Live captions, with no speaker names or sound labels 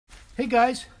Hey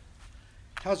guys,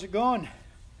 how's it going?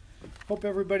 Hope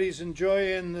everybody's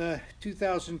enjoying the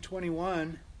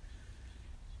 2021.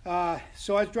 So I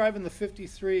was driving the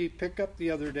 53 pickup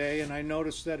the other day and I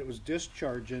noticed that it was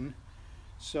discharging.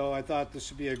 So I thought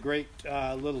this would be a great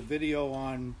little video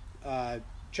on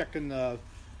checking the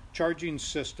charging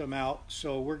system out.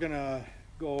 So we're gonna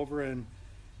go over and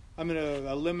I'm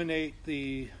gonna eliminate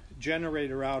the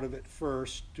generator out of it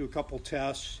first, do a couple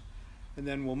tests, and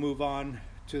then we'll move on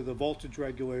to the voltage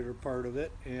regulator part of it.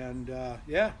 And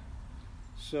yeah,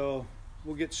 so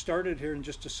we'll get started here in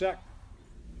just a sec.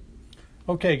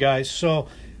 Okay guys, so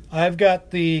I've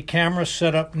got the camera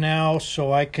set up now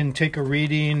so I can take a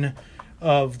reading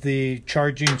of the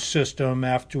charging system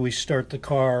after we start the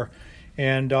car,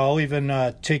 and I'll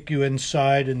even take you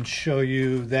inside and show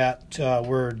you that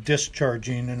we're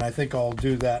discharging, and I think I'll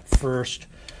do that first.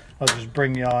 I'll just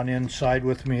bring you on inside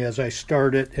with me as I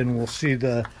start it and we'll see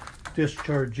the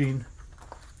discharging.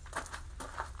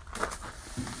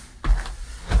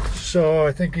 So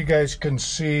I think you guys can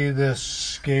see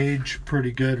this gauge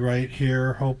pretty good right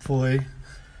here, hopefully.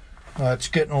 It's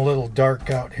getting a little dark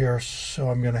out here,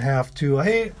 so I'm going to have to...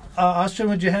 Hey, Austin,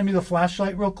 would you hand me the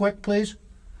flashlight real quick, please?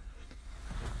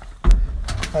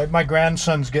 My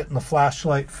grandson's getting the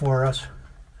flashlight for us.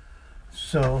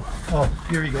 So, oh,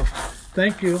 here you go.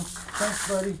 Thank you. Thanks,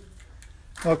 buddy.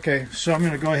 Okay, so I'm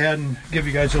going to go ahead and give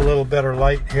you guys a little better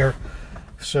light here.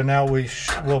 So now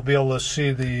we'll be able to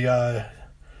see the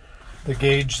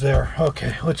gauge there.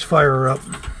 Okay, let's fire her up.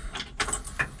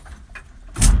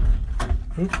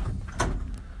 Oops.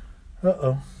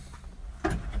 Uh-oh.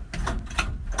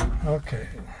 Okay.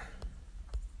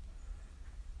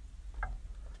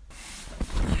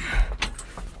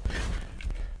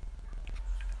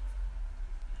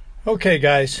 Okay,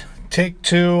 guys. Take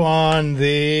two on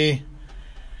the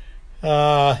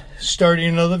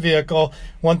starting of the vehicle.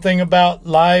 One thing about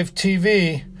live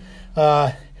TV,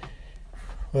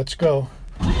 let's go.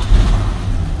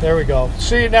 There we go.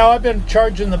 See, now I've been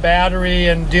charging the battery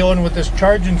and dealing with this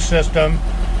charging system,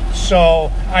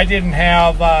 so I didn't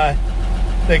have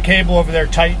the cable over there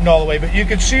tightened all the way, but you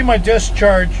can see my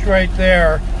discharge right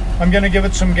there. I'm going to give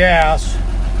it some gas.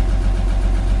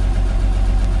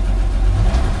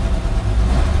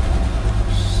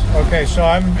 Okay, so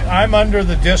I'm under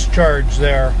the discharge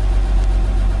there.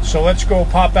 So let's go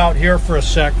pop out here for a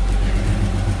sec.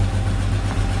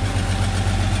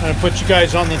 I'm going to put you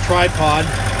guys on the tripod.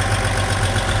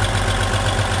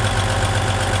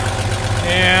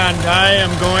 And I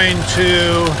am going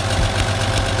to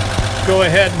go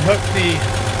ahead and hook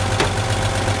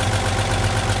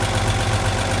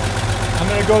I'm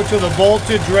going to go to the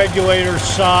voltage regulator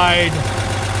side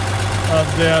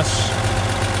of this.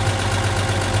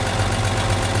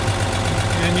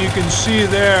 And you can see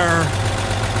there,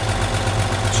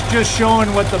 it's just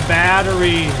showing what the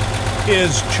battery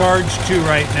is charged to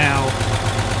right now.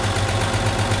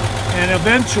 And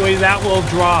eventually that will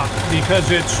drop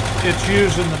because it's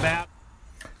using the battery.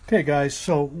 Okay guys,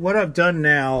 so what I've done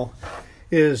now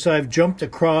is I've jumped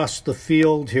across the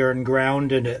field here and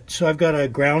grounded it. So I've got a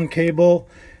ground cable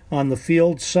on the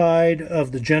field side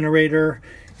of the generator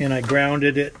and I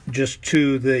grounded it just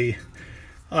to the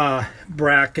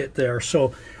bracket there.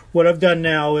 So what I've done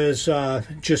now is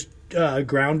just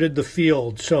grounded the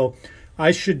field. So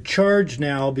I should charge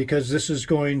now because this is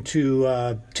going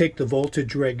to take the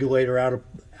voltage regulator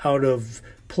out of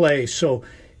play. So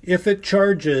if it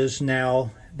charges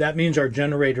now, that means our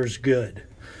generator's good.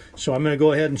 So I'm going to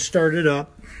go ahead and start it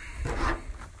up.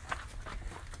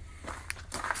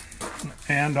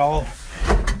 And I'll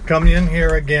come in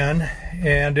here again.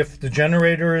 And if the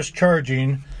generator is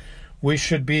charging, we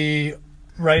should be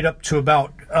right up to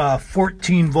about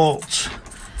 14 volts.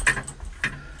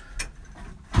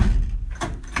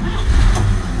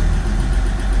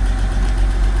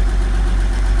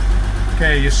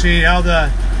 Okay, you see how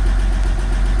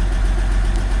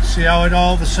it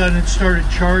all of a sudden it started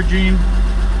charging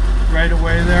right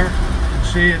away there?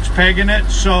 See, it's pegging it.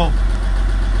 So,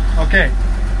 okay.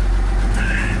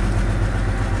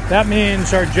 That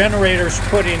means our generator's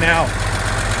putting out.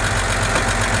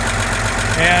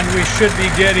 And we should be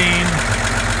getting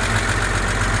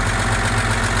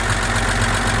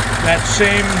that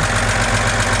same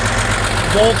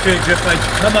voltage. If I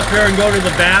come up here and go to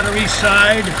the battery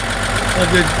side of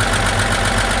the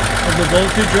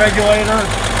voltage regulator,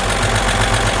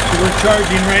 so we're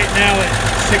charging right now at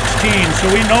 16. So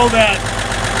we know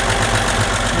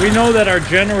that our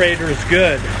generator is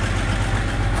good.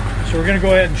 So we're going to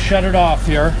go ahead and shut it off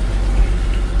here.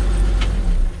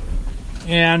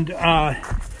 And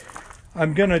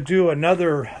I'm going to do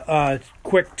another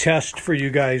quick test for you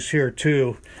guys here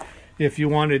too. if you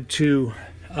wanted to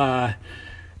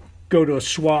go to a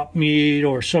swap meet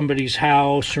or somebody's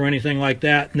house or anything like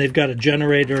that, and they've got a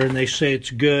generator and they say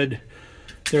it's good,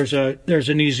 there's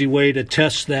an easy way to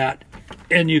test that,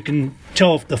 and you can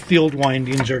tell if the field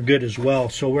windings are good as well.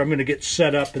 So I'm going to get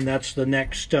set up, and that's the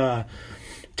next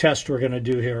test we're going to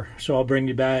do here. So I'll bring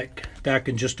you back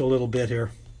in just a little bit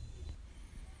here.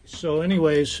 So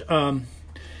anyways,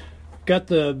 got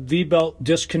the V-belt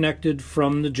disconnected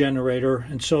from the generator,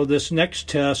 and so this next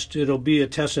test, it'll be a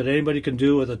test that anybody can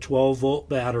do with a 12-volt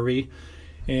battery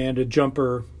and a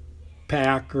jumper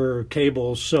pack or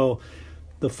cables. So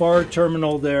the far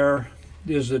terminal there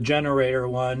is the generator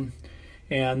one,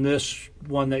 and this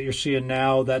one that you're seeing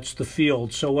now, that's the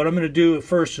field. So what I'm going to do at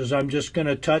first is I'm just going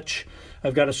to touch,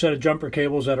 I've got a set of jumper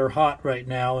cables that are hot right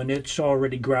now, and it's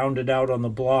already grounded out on the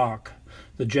block,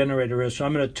 the generator is. So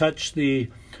I'm going to touch the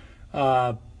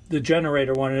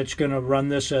generator one, and it's going to run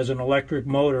this as an electric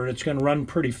motor, and it's going to run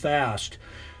pretty fast.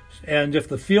 And if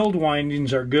the field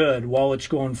windings are good while it's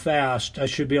going fast, I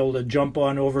should be able to jump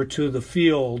on over to the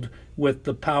field with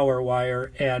the power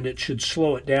wire, and it should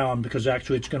slow it down, because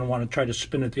actually it's going to want to try to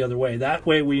spin it the other way. That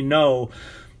way we know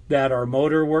that our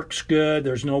motor works good,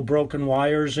 there's no broken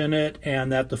wires in it,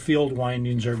 and that the field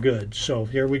windings are good. So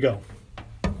here we go.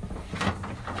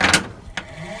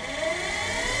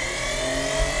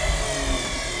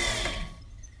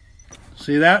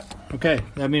 See that? Okay,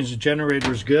 that means the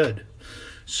generator is good.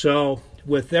 So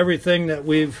with everything that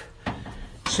we've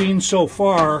seen so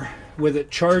far, with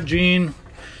it charging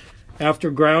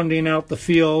after grounding out the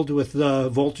field with the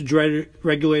voltage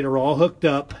regulator all hooked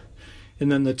up,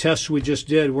 and then the tests we just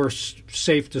did, we're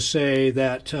safe to say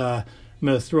that I'm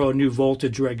going to throw a new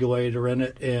voltage regulator in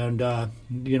it, and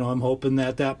you know, I'm hoping that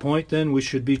at that point then we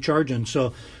should be charging.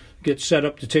 So get set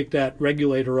up to take that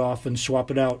regulator off and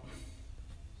swap it out.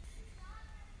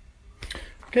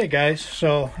 Okay guys,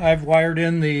 so I've wired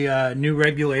in the new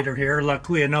regulator here.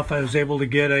 Luckily enough, I was able to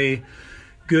get a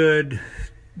good,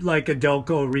 like a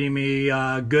Delco Remy,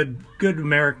 good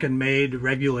American made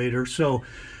regulator. So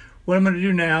what I'm going to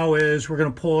do now is we're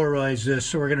going to polarize this.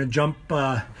 So we're going to jump,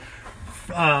 got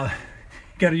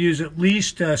to use at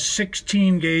least a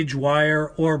 16 gauge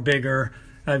wire or bigger.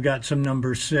 I've got some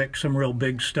number 6, some real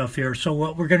big stuff here. So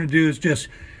what we're going to do is just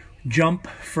jump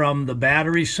from the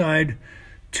battery side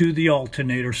to the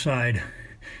alternator side,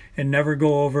 and never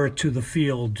go over to the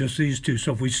field, just these two.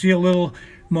 So if we see a little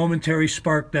momentary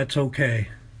spark, that's okay.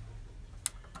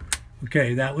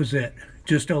 Okay, that was it.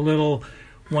 Just a little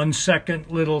 1 second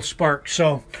little spark.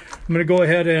 So I'm going to go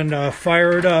ahead and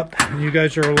fire it up. You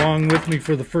guys are along with me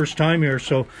for the first time here,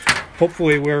 so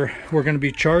hopefully we're going to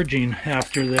be charging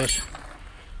after this.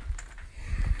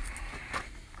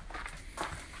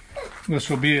 This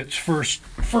will be its first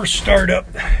startup.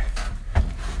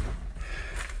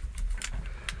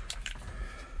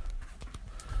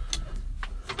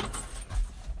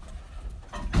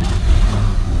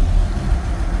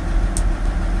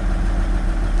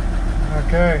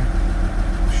 Okay,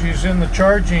 she's in the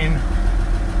charging.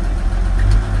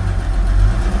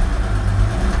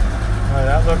 Oh,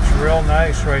 that looks real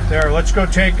nice right there. Let's go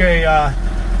take a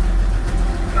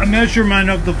measurement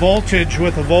of the voltage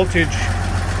with a voltage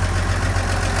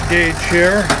gauge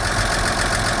here.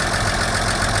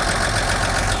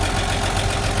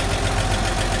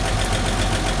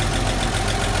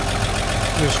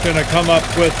 Just going to come up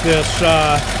with this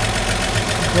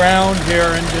ground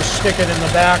here and just stick it in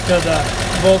the back of the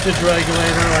voltage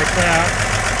regulator like that,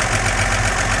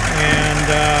 and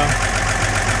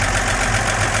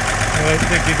I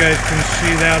think you guys can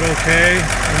see that okay.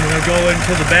 I'm going to go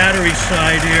into the battery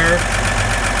side here,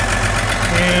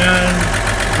 and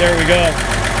there we go.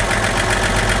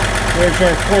 There's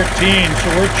our 14, so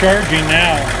we're charging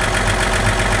now.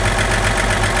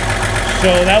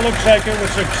 So that looks like it was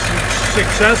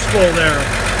successful there.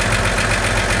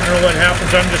 I don't know what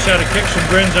happens. I'm just out of kicks and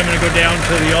grins. I'm going to go down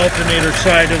to the alternator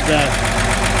side of the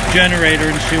generator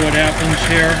and see what happens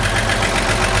here.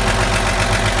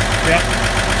 Yep.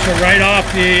 So right off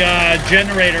the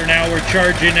generator now, we're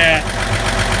charging at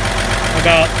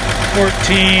about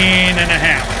 14.5.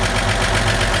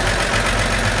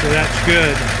 So that's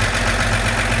good.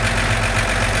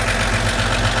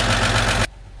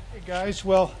 Hey guys,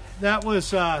 well, that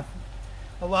was a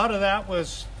lot of that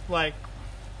was like,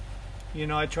 you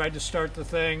know, I tried to start the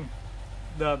thing,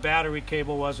 the battery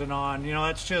cable wasn't on. You know,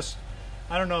 it's just,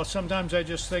 I don't know, sometimes I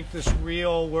just think this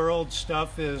real world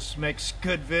stuff makes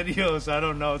good videos. I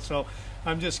don't know, so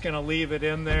I'm just going to leave it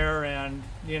in there. And,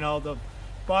 you know, the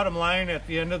bottom line at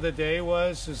the end of the day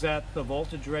is that the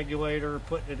voltage regulator,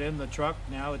 putting it in the truck,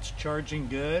 now it's charging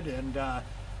good. And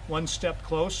one step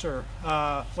closer.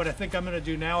 What I think I'm going to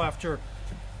do now,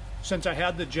 since I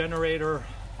had the generator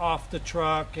off the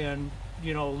truck and,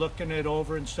 you know, looking it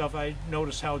over and stuff, I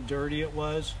noticed how dirty it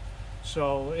was.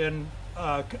 So in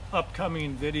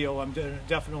upcoming video, I'm going to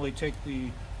definitely take the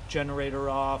generator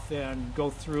off and go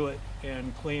through it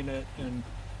and clean it, and,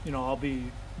 you know, I'll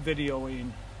be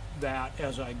videoing that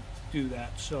as I do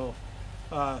that. So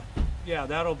yeah,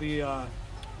 that'll be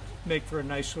make for a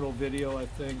nice little video, I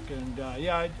think. And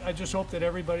yeah, I just hope that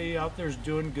everybody out there is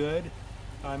doing good.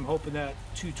 I'm hoping that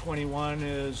 2021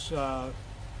 is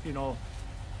you know,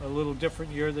 a little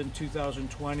different year than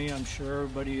 2020. I'm sure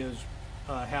everybody is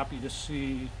happy to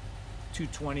see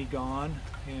 2020 gone.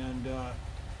 And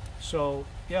so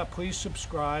yeah, please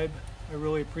subscribe. I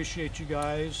really appreciate you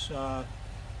guys,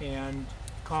 and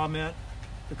comment.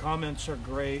 The comments are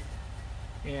great,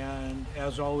 and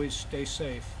as always, stay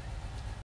safe.